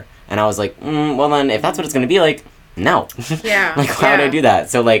career. And I was like, well, then, if that's what it's going to be like, no. Yeah. Like, why would I do that?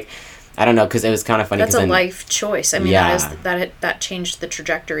 So, like, I don't know, because it was kind of funny. That's a life choice. I mean, Yeah. that changed the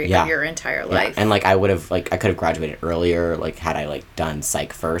trajectory Yeah. of your entire Yeah. life. And, like, I could have graduated earlier, like, had I, like, done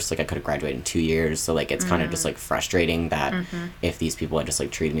psych first. Like, I could have graduated in 2 years. So, like, it's kind of just, like, frustrating that if these people had just, like,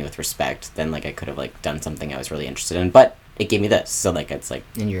 treated me with respect, then, like, I could have, like, done something I was really interested in. But it gave me this. So, like, it's, like...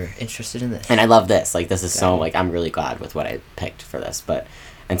 And you're interested in this. And I love this. Like, this is so, like, I'm really glad with what I picked for this. But...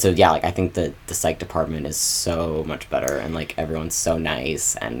 And so, yeah, like, I think the psych department is so much better. And, like, everyone's so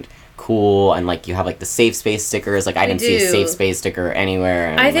nice and... cool, and like you have like the safe space stickers. Like I didn't see a safe space sticker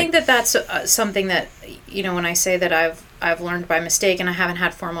anywhere. And, I think that's something that, you know, when I say that I've learned by mistake and I haven't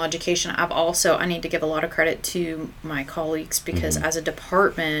had formal education, I need to give a lot of credit to my colleagues, because as a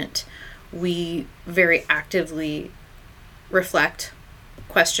department we very actively reflect,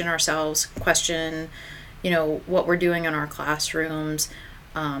 question ourselves, question, you know, what we're doing in our classrooms.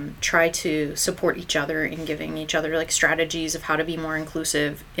 Try to support each other in giving each other like strategies of how to be more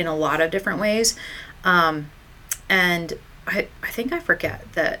inclusive in a lot of different ways. And I think I forget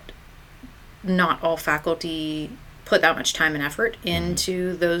that not all faculty put that much time and effort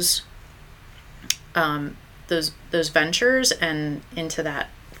into those ventures and into that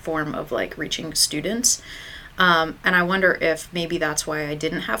form of like reaching students. And I wonder if maybe that's why I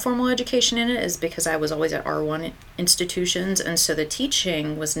didn't have formal education in it, is because I was always at R1 institutions, and so the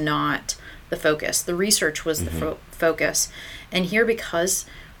teaching was not the focus. The research was the focus. And here, because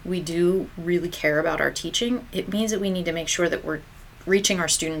we do really care about our teaching, it means that we need to make sure that we're reaching our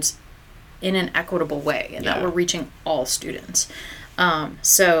students in an equitable way, and that we're reaching all students.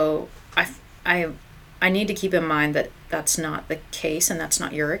 So I need to keep in mind that that's not the case, and that's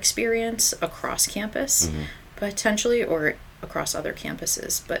not your experience across campus. Potentially, or across other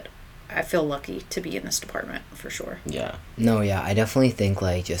campuses, but I feel lucky to be in this department for sure. Yeah. No, yeah, I definitely think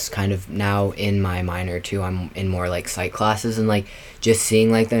like just kind of now in my minor too, I'm in more like psych classes, and like just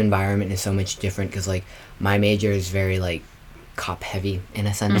seeing like the environment is so much different, because like my major is very like cop heavy in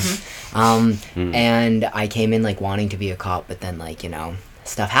a sense. And I came in like wanting to be a cop, but then like, you know,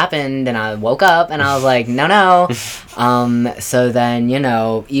 stuff happened and I woke up and I was like, no. So then, you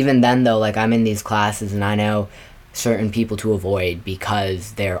know, even then though, like I'm in these classes and I know certain people to avoid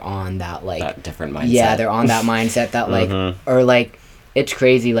because they're on that like that different mindset. Yeah, they're on that mindset that like or like it's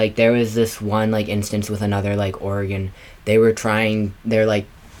crazy. Like there was this one like instance with another like Oregon, they're like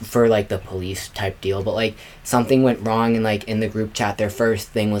for like the police type deal, but like something went wrong, and like in the group chat their first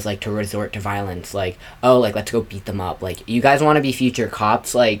thing was like to resort to violence, like, oh, like let's go beat them up, like you guys want to be future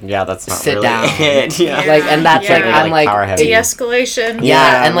cops, like yeah, that's not sit really down. it. Yeah. Like, and that's like I'm like de-escalation.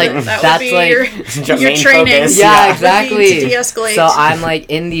 Yeah, and like that that's would be like your training. Focus. Yeah, exactly. To de-escalate. So I'm like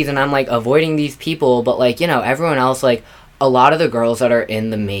in these and I'm like avoiding these people, but like, you know, everyone else, like a lot of the girls that are in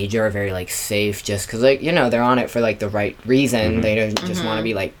the major are very like safe, just because like, you know, they're on it for like the right reason. They don't just want to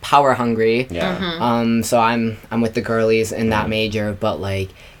be like power hungry. Yeah. So I'm with the girlies in that major, but like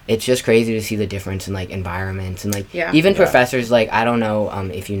it's just crazy to see the difference in like environments and like even professors. Like I don't know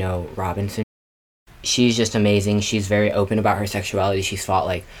if you know Robinson. She's just amazing. She's very open about her sexuality. She's fought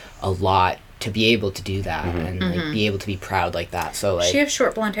like a lot to be able to do that and like be able to be proud like that. So like she has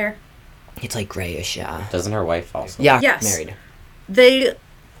short blonde hair. It's like grayish, yeah. Doesn't her wife also? Yeah, Yes. married. They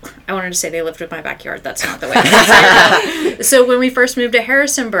I wanted to say they lived with my backyard. That's not the way I say it. So when we first moved to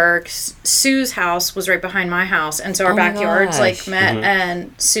Harrisonburg, Sue's house was right behind my house, and so our Oh my backyards like gosh. met,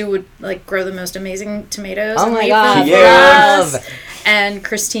 and Sue would like grow the most amazing tomatoes. Oh and my leave god, them for love. us. And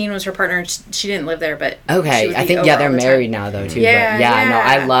Christine was her partner. And she didn't live there, but she Okay, would I be think over yeah all they're the time. married now though too. Yeah, but no,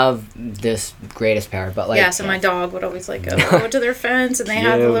 I yeah. love this greatest pair, but like Yeah, so my dog would always like go to their fence, and they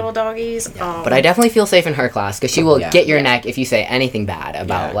have the Cute. little doggies. Oh. But I definitely feel safe in her class because she will Yeah. get your neck if you say anything bad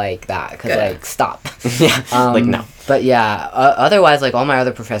about Yeah. like that. Because Good. like stop. Yeah. Like, no. But yeah, otherwise like all my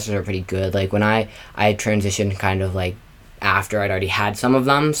other professors are pretty good. Like when I transitioned kind of like after I'd already had some of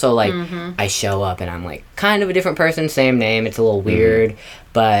them, so like I show up and I'm like kind of a different person, same name. It's a little weird,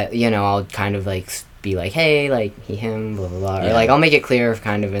 but you know I'll kind of like be like, hey, like he, him, blah blah blah, or Yeah. like I'll make it clear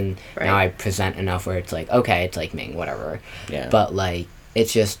kind of, and Right. now I present enough where it's like okay, it's like Ming, whatever. Yeah. But like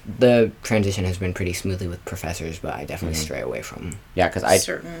it's just the transition has been pretty smoothly with professors, but I definitely stray away from. Yeah, because I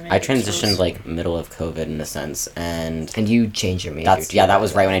Certain transitioned majors. like middle of COVID in a sense, and And you changed your major. that's too, that by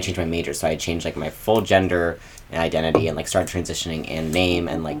was the right way. when I changed my major. So I changed like my full gender and identity, and like started transitioning in name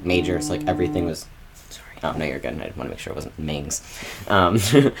and like major. So like everything was. Sorry. Oh no, you're good. I want to make sure it wasn't Ming's.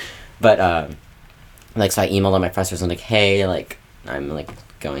 But like so I emailed all my professors and like, hey, like I'm like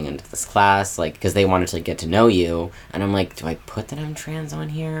going into this class, like because they wanted to like, get to know you, and I'm like, do I put that I'm trans on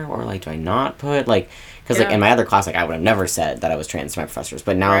here, or like do I not put like because like Yeah. in my other class like I would have never said that I was trans to my professors,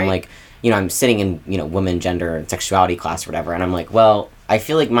 but now I'm Right. like, you know, I'm sitting in, you know, women, gender, and sexuality class or whatever, and I'm like, well, I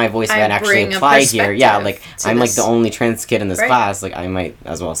feel like my voice I might actually bring a apply here. Yeah, perspective like to I'm like this. the only trans kid in this Right. class, like I might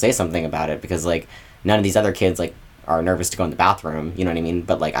as well say something about it because like none of these other kids like are nervous to go in the bathroom, you know what I mean?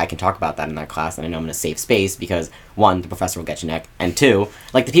 But like I can talk about that in that class, and I know I'm in a safe space because one, the professor will get your neck, and two,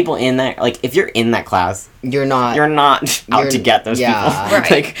 like the people in that, like if you're in that class, You're not. you're not out You're- to get those yeah. people.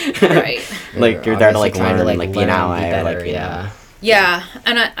 Right. like, Right. like you're there to like obviously trying learn and like be an learn, ally or better, like you know. Yeah,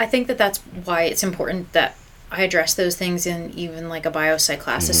 and I think that that's why it's important that I address those things in even like a biopsych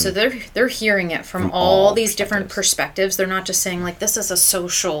classes, so they're hearing it from all all these different perspectives. They're not just saying like this is a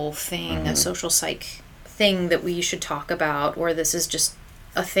social thing, a social psych thing that we should talk about, or this is just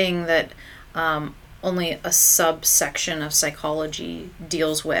a thing that only a subsection of psychology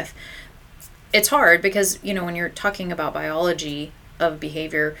deals with. It's hard because you know when you're talking about biology of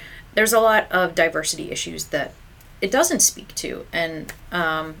behavior, there's a lot of diversity issues that it doesn't speak to, and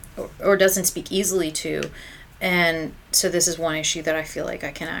or doesn't speak easily to, and so this is one issue that I feel like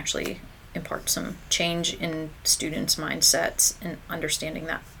I can actually impart some change in students' mindsets and understanding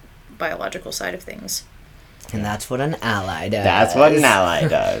that biological side of things. And that's what an ally does. That's what an ally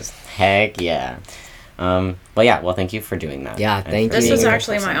does. Heck yeah. Well, yeah. Well, thank you for doing that. Yeah, And thank for This you. being was a good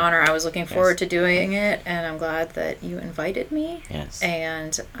actually my person. honor. I was looking forward to doing it, and I'm glad that you invited me. Yes.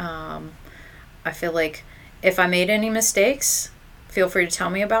 And I feel like if I made any mistakes, feel free to tell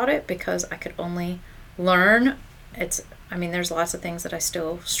me about it because I could only learn. I mean, there's lots of things that I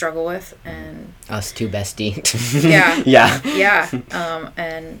still struggle with, and Us two bestie. yeah, Yeah. yeah.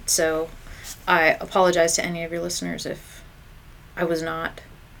 And so I apologize to any of your listeners if I was not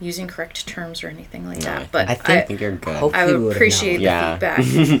using correct terms or anything like No, that. But I think you're good. Hopefully I we would would've appreciate known. Yeah. the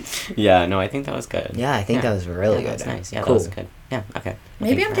feedback. Yeah. No, I think that was good. Yeah, I think that was really Yeah, good. that was nice. Yeah, Cool. that was good. Yeah. Okay. Well,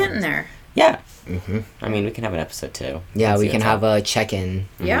 Maybe thank I'm you for getting having us. there. Yeah. Mm-hmm. I mean, we can have an episode too. Yeah, we See can what's have up. a check-in.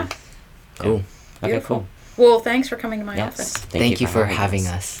 Yeah. Cool. Okay. Beautiful. Cool. Well, thanks for coming to my Yes. office. Thank you for having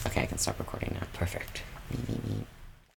us. Okay, I can stop recording now. Perfect. Me, me, me.